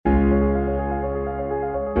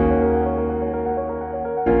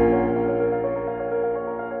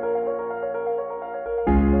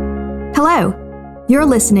You're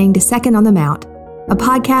listening to Second on the Mount, a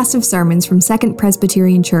podcast of sermons from Second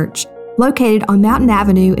Presbyterian Church, located on Mountain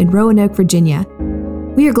Avenue in Roanoke, Virginia.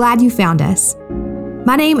 We are glad you found us.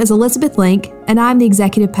 My name is Elizabeth Link, and I'm the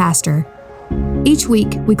executive pastor. Each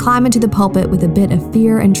week, we climb into the pulpit with a bit of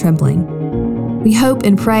fear and trembling. We hope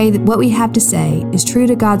and pray that what we have to say is true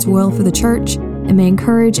to God's will for the church and may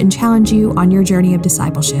encourage and challenge you on your journey of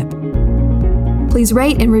discipleship. Please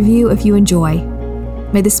rate and review if you enjoy.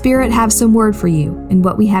 May the Spirit have some word for you in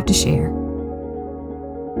what we have to share.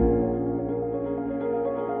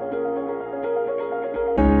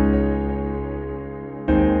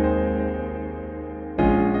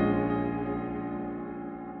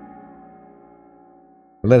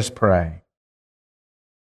 Let us pray.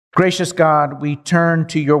 Gracious God, we turn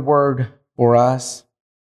to your word for us.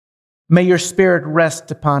 May your Spirit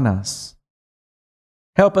rest upon us.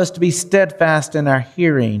 Help us to be steadfast in our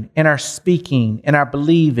hearing, in our speaking, in our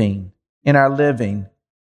believing, in our living.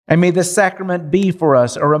 And may this sacrament be for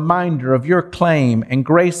us a reminder of your claim and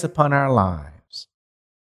grace upon our lives.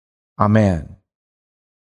 Amen.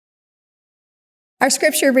 Our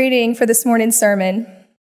scripture reading for this morning's sermon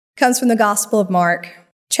comes from the Gospel of Mark,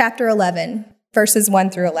 chapter 11, verses 1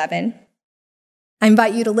 through 11. I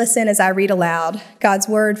invite you to listen as I read aloud God's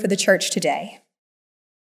word for the church today.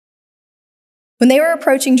 When they were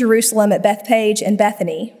approaching Jerusalem at Bethphage and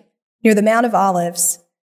Bethany, near the Mount of Olives,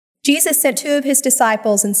 Jesus sent two of his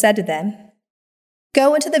disciples and said to them,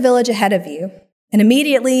 "Go into the village ahead of you, and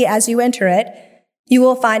immediately as you enter it, you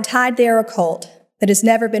will find tied there a colt that has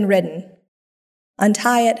never been ridden.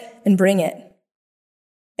 Untie it and bring it.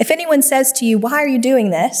 If anyone says to you, 'Why are you doing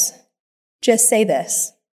this?' just say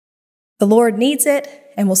this, 'The Lord needs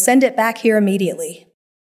it and will send it back here immediately.'"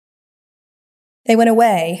 They went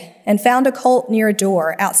away and found a colt near a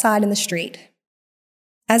door outside in the street.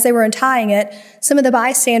 As they were untying it, some of the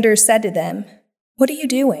bystanders said to them, "What are you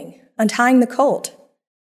doing, untying the colt?"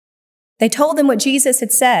 They told them what Jesus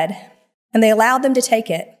had said, and they allowed them to take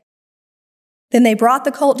it. Then they brought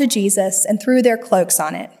the colt to Jesus and threw their cloaks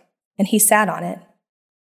on it, and he sat on it.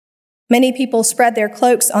 Many people spread their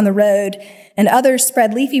cloaks on the road, and others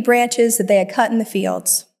spread leafy branches that they had cut in the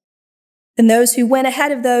fields. Then those who went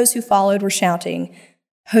ahead of those who followed were shouting,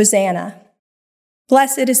 "Hosanna!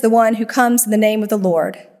 Blessed is the one who comes in the name of the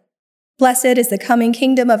Lord. Blessed is the coming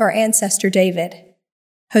kingdom of our ancestor David.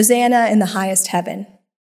 Hosanna in the highest heaven."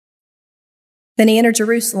 Then he entered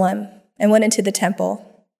Jerusalem and went into the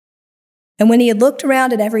temple. And when he had looked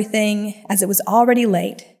around at everything, as it was already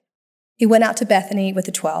late, he went out to Bethany with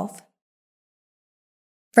the 12.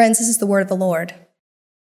 Friends, this is the word of the Lord.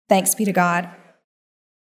 Thanks be to God.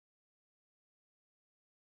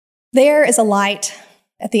 There is a light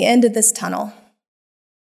at the end of this tunnel.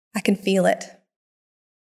 I can feel it.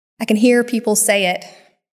 I can hear people say it.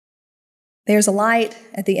 There's a light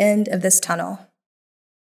at the end of this tunnel.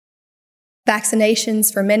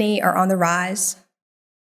 Vaccinations for many are on the rise.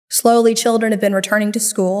 Slowly, children have been returning to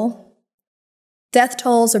school. Death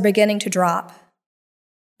tolls are beginning to drop.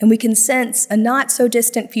 And we can sense a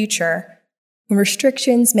not-so-distant future when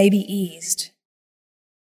restrictions may be eased.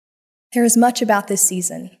 There is much about this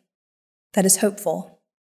season that is hopeful.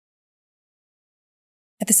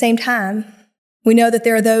 At the same time, we know that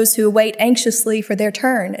there are those who await anxiously for their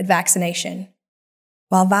turn at vaccination,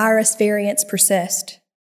 while virus variants persist.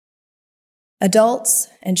 Adults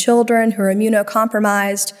and children who are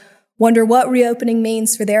immunocompromised wonder what reopening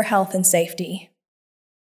means for their health and safety.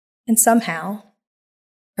 And somehow,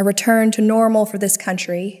 a return to normal for this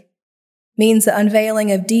country means the unveiling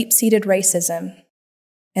of deep-seated racism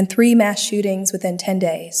and 3 mass shootings within 10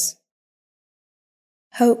 days.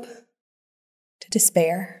 Hope to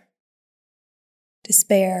despair,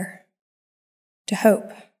 despair to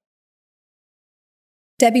hope.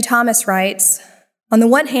 Debbie Thomas writes, "On the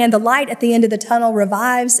one hand, the light at the end of the tunnel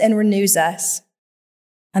revives and renews us.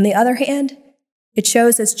 On the other hand, it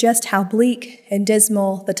shows us just how bleak and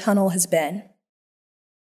dismal the tunnel has been.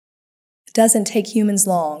 It doesn't take humans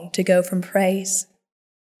long to go from praise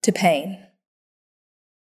to pain."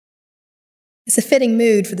 It's a fitting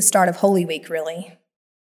mood for the start of Holy Week, really.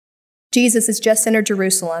 Jesus has just entered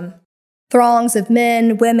Jerusalem. Throngs of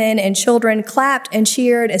men, women, and children clapped and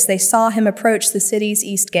cheered as they saw him approach the city's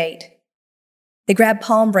east gate. They grabbed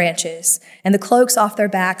palm branches and the cloaks off their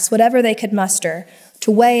backs, whatever they could muster,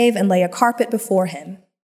 to wave and lay a carpet before him.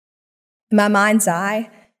 In my mind's eye,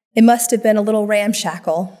 it must have been a little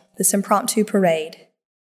ramshackle, this impromptu parade,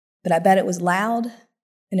 but I bet it was loud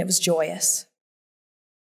and it was joyous.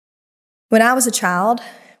 When I was a child,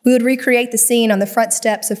 we would recreate the scene on the front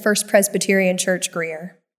steps of First Presbyterian Church,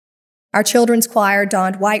 Greer. Our children's choir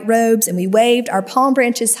donned white robes, and we waved our palm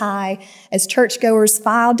branches high as churchgoers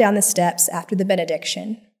filed down the steps after the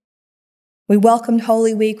benediction. We welcomed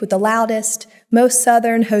Holy Week with the loudest, most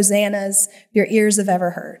southern hosannas your ears have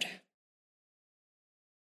ever heard.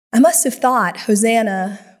 I must have thought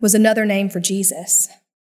Hosanna was another name for Jesus.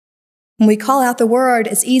 When we call out the word,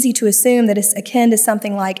 it's easy to assume that it's akin to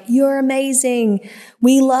something like, "You're amazing,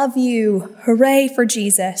 we love you, hooray for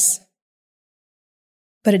Jesus."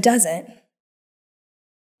 But it doesn't.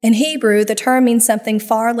 In Hebrew, the term means something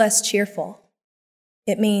far less cheerful.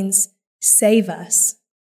 It means, save us.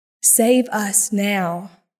 Save us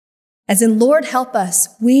now. As in, Lord, help us.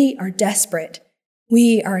 We are desperate.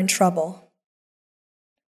 We are in trouble.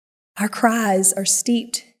 Our cries are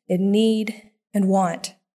steeped in need and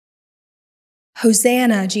want.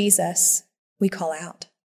 Hosanna, Jesus, we call out.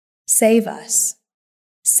 Save us.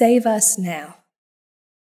 Save us now.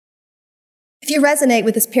 If you resonate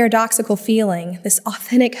with this paradoxical feeling, this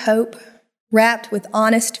authentic hope wrapped with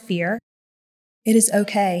honest fear, it is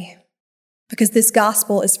okay, because this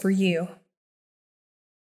gospel is for you.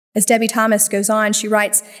 As Debbie Thomas goes on, she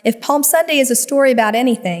writes, "If Palm Sunday is a story about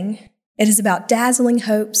anything, it is about dazzling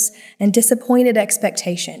hopes and disappointed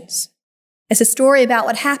expectations. It's a story about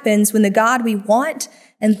what happens when the God we want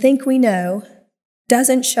and think we know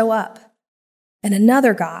doesn't show up, and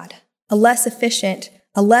another God, a less efficient,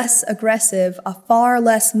 a less aggressive, a far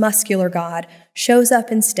less muscular God, shows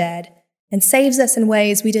up instead and saves us in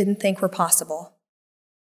ways we didn't think were possible."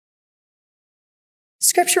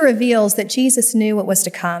 Scripture reveals that Jesus knew what was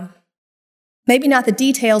to come. Maybe not the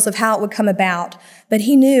details of how it would come about, but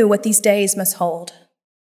he knew what these days must hold.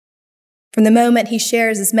 From the moment he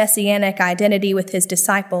shares his messianic identity with his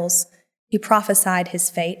disciples, he prophesied his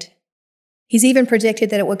fate. He's even predicted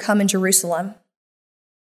that it would come in Jerusalem.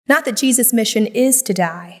 Not that Jesus' mission is to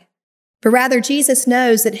die, but rather Jesus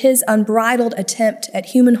knows that his unbridled attempt at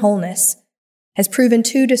human wholeness has proven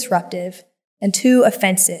too disruptive and too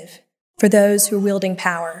offensive for those who are wielding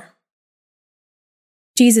power.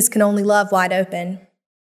 Jesus can only love wide open,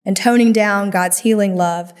 and toning down God's healing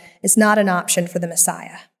love is not an option for the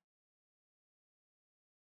Messiah.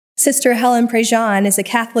 Sister Helen Prejean is a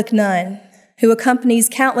Catholic nun who accompanies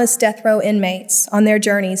countless death row inmates on their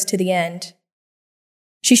journeys to the end.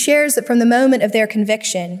 She shares that from the moment of their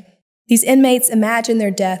conviction, these inmates imagine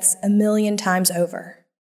their deaths 1,000,000 times over.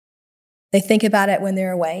 They think about it when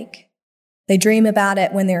they're awake. They dream about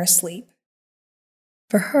it when they're asleep.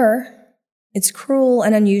 For her, it's cruel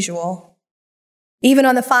and unusual. Even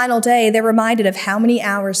on the final day, they're reminded of how many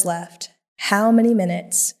hours left, how many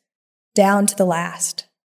minutes, down to the last.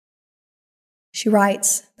 She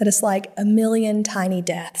writes that it's like 1,000,000 tiny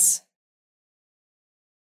deaths.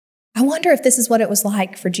 I wonder if this is what it was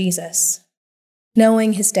like for Jesus,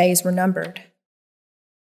 knowing his days were numbered.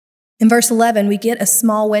 In verse 11, we get a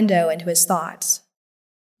small window into his thoughts.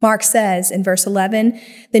 Mark says in verse 11,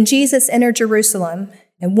 "Then Jesus entered Jerusalem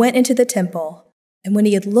and went into the temple, and when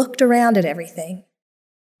he had looked around at everything,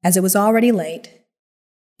 as it was already late,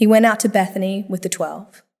 he went out to Bethany with the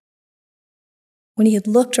 12. When he had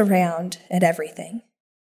looked around at everything.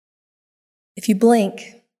 If you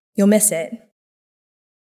blink, you'll miss it.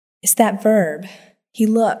 It's that verb, he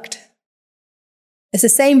looked. It's the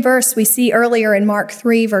same verse we see earlier in Mark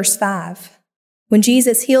 3, verse 5, when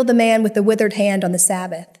Jesus healed the man with the withered hand on the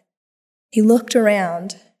Sabbath. He looked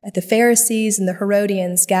around at the Pharisees and the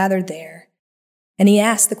Herodians gathered there, and he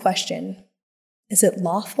asked the question, "Is it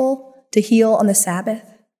lawful to heal on the Sabbath?"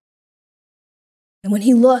 And when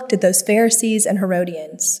he looked at those Pharisees and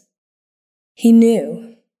Herodians, he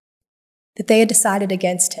knew that they had decided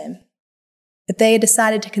against him, that they had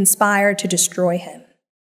decided to conspire to destroy him.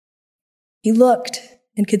 He looked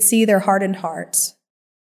and could see their hardened hearts.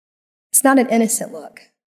 It's not an innocent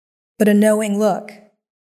look, but a knowing look.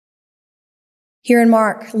 Here in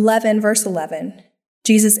Mark 11, verse 11,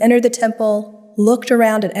 Jesus entered the temple, looked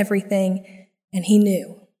around at everything, and he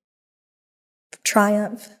knew. From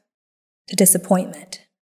triumph to disappointment.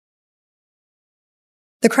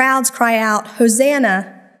 The crowds cry out,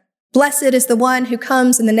 "Hosanna! Blessed is the one who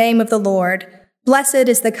comes in the name of the Lord. Blessed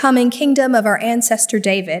is the coming kingdom of our ancestor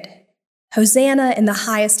David. Hosanna in the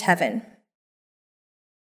highest heaven."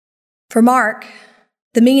 For Mark,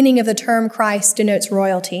 the meaning of the term Christ denotes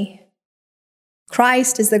royalty.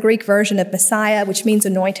 Christ is the Greek version of Messiah, which means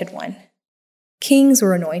anointed one. Kings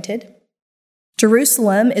were anointed.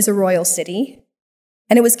 Jerusalem is a royal city,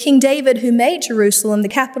 and it was King David who made Jerusalem the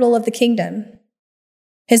capital of the kingdom.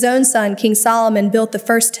 His own son, King Solomon, built the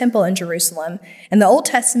first temple in Jerusalem, and the Old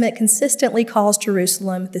Testament consistently calls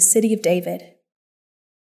Jerusalem the city of David.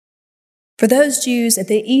 For those Jews at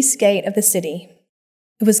the east gate of the city,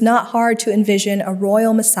 it was not hard to envision a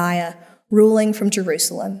royal Messiah ruling from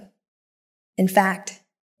Jerusalem. In fact,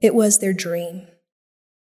 it was their dream.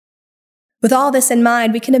 With all this in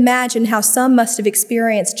mind, we can imagine how some must have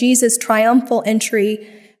experienced Jesus' triumphal entry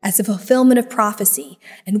as a fulfillment of prophecy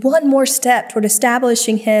and one more step toward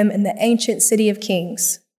establishing him in the ancient city of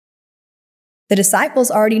kings. The disciples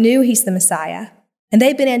already knew he's the Messiah, and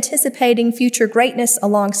they've been anticipating future greatness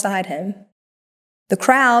alongside him. The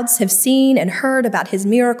crowds have seen and heard about his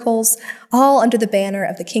miracles, all under the banner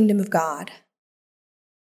of the kingdom of God.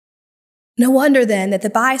 No wonder then that the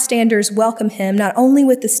bystanders welcome him not only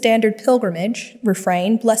with the standard pilgrimage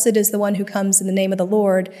refrain, "Blessed is the one who comes in the name of the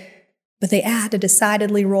Lord," but they add a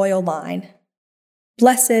decidedly royal line,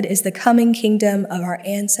 "Blessed is the coming kingdom of our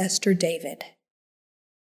ancestor David."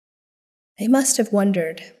 They must have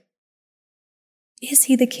wondered, is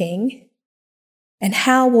he the king? And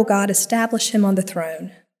how will God establish him on the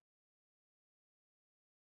throne?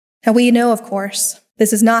 Now we know, of course,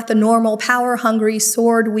 this is not the normal power-hungry,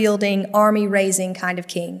 sword-wielding, army-raising kind of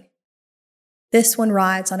king. This one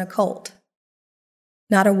rides on a colt,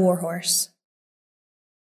 not a war horse.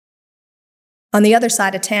 On the other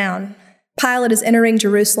side of town, Pilate is entering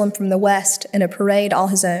Jerusalem from the west in a parade all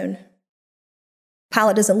his own.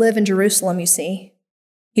 Pilate doesn't live in Jerusalem, you see.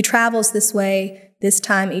 He travels this way this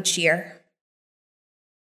time each year.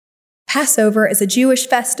 Passover is a Jewish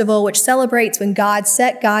festival which celebrates when God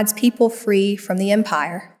set God's people free from the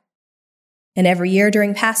empire. And every year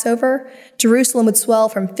during Passover, Jerusalem would swell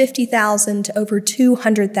from 50,000 to over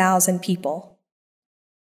 200,000 people.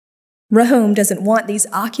 Rome doesn't want these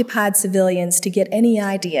occupied civilians to get any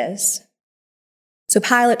ideas. So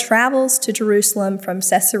Pilate travels to Jerusalem from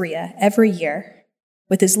Caesarea every year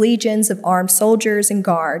with his legions of armed soldiers and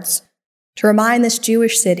guards to remind this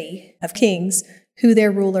Jewish city of kings who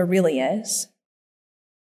their ruler really is.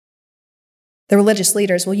 The religious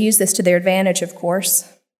leaders will use this to their advantage, of course.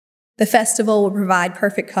 The festival will provide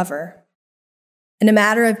perfect cover. In a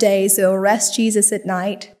matter of days, they'll arrest Jesus at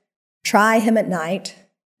night, try him at night,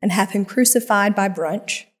 and have him crucified by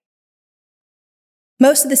brunch.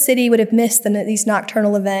 Most of the city would have missed these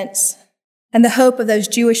nocturnal events, and the hope of those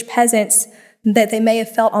Jewish peasants that they may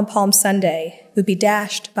have felt on Palm Sunday would be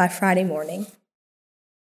dashed by Friday morning.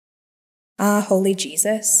 Ah, holy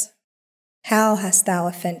Jesus, how hast thou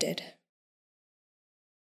offended?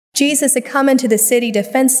 Jesus had come into the city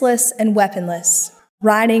defenseless and weaponless,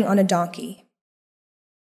 riding on a donkey.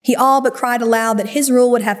 He all but cried aloud that his rule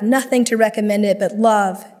would have nothing to recommend it but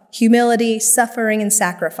love, humility, suffering, and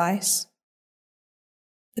sacrifice.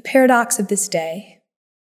 The paradox of this day,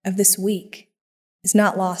 of this week, is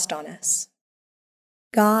not lost on us.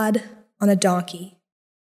 God on a donkey,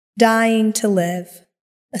 dying to live,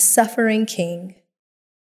 a suffering king,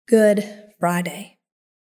 Good Friday.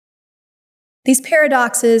 These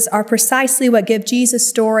paradoxes are precisely what give Jesus'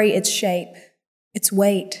 story its shape, its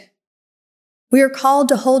weight. We are called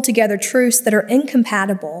to hold together truths that are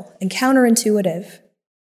incompatible and counterintuitive.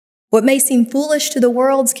 What may seem foolish to the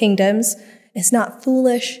world's kingdoms is not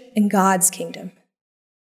foolish in God's kingdom.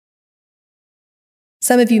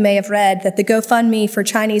 Some of you may have read that the GoFundMe for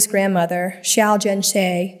Chinese grandmother Xiao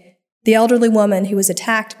Zhenxie, the elderly woman who was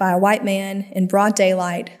attacked by a white man in broad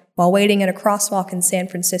daylight while waiting at a crosswalk in San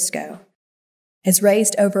Francisco, has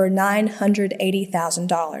raised over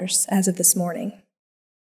 $980,000 as of this morning.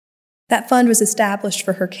 That fund was established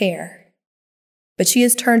for her care, but she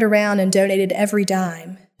has turned around and donated every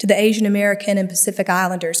dime to the Asian American and Pacific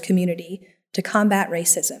Islanders community to combat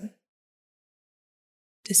racism,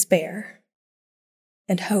 despair,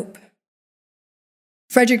 and hope.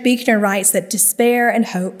 Frederick Buechner writes that despair and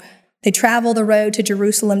hope, they travel the road to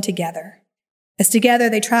Jerusalem together, as together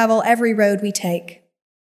they travel every road we take.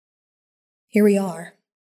 Here we are.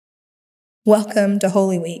 Welcome to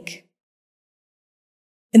Holy Week.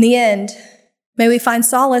 In the end, may we find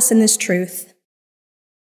solace in this truth.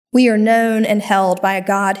 We are known and held by a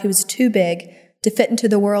God who is too big to fit into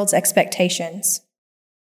the world's expectations.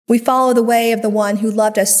 We follow the way of the one who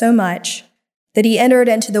loved us so much that he entered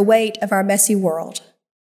into the weight of our messy world.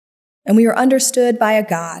 And we are understood by a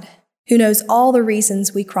God who knows all the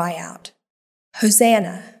reasons we cry out,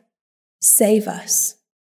 Hosanna, save us.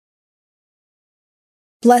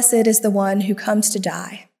 Blessed is the one who comes to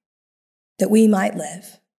die, that we might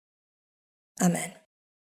live. Amen.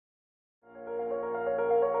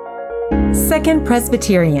 Second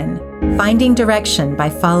Presbyterian, finding direction by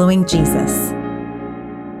following Jesus.